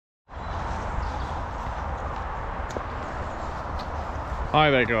Hi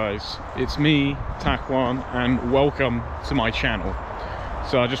there guys, it's me, Takwan, and welcome to my channel.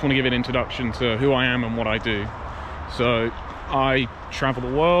 So I just want to give an introduction to who I am and what I do. So I travel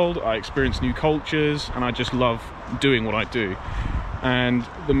the world, I experience new cultures, and I just love doing what I do. And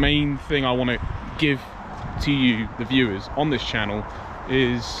the main thing I want to give to you, the viewers, on this channel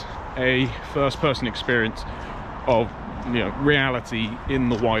is a first-person experience of reality in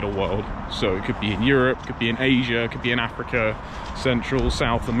the wider world. So it could be in Europe, it could be in Asia, it could be in Africa, Central,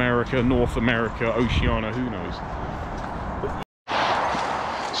 South America, North America, Oceania, who knows.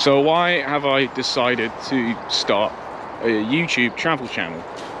 So why have I decided to start a YouTube travel channel?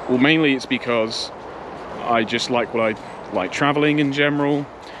 Well, mainly it's because I just like traveling in general,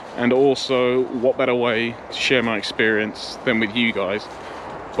 and also what better way to share my experience than with you guys.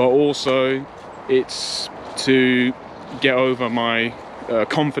 But also it's to get over my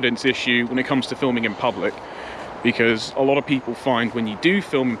confidence issue when it comes to filming in public, because a lot of people find when you do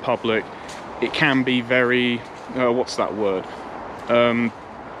film in public it can be very what's that word,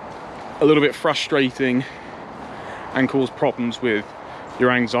 a little bit frustrating and cause problems with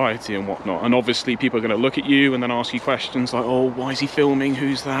your anxiety and whatnot. And obviously people are going to look at you and then ask you questions like, oh, why is he filming,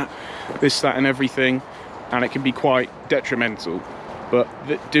 who's that, this, that and everything, and it can be quite detrimental. But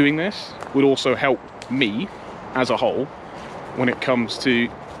doing this would also help me as a whole when it comes to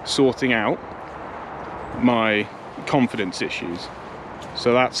sorting out my confidence issues.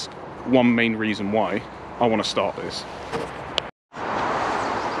 So that's one main reason why I want to start this.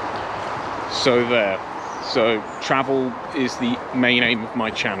 So travel is the main aim of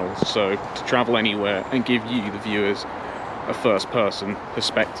my channel, so to travel anywhere and give you, the viewers, a first-person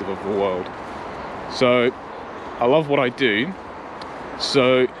perspective of the world. So I love what I do,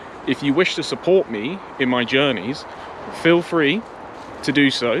 so if you wish to support me in my journeys, feel free to do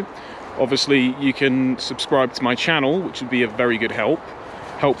so. Obviously you can subscribe to my channel, which would be a very good help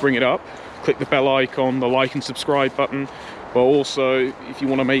bring it up. Click the bell icon, the like and subscribe button. But also if you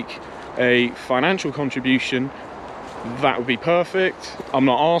want to make a financial contribution, that would be perfect. I'm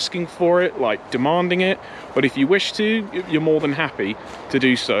not asking for it, like demanding it, but if you wish to, you're more than happy to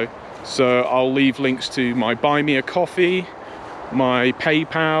do so. So I'll leave links to my Buy Me a Coffee, my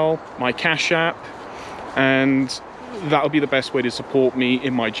PayPal, my Cash App, and that'll be the best way to support me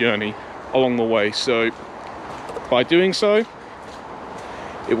in my journey along the way. So by doing so,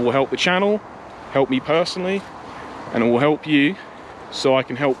 it will help the channel, help me personally, and it will help you, so I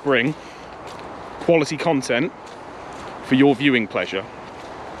can help bring quality content for your viewing pleasure.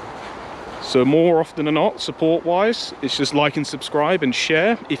 So more often than not, support wise, it's just like and subscribe and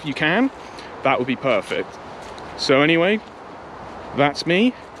share if you can. That would be perfect. So anyway, that's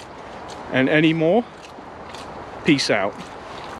me, and any more, peace out.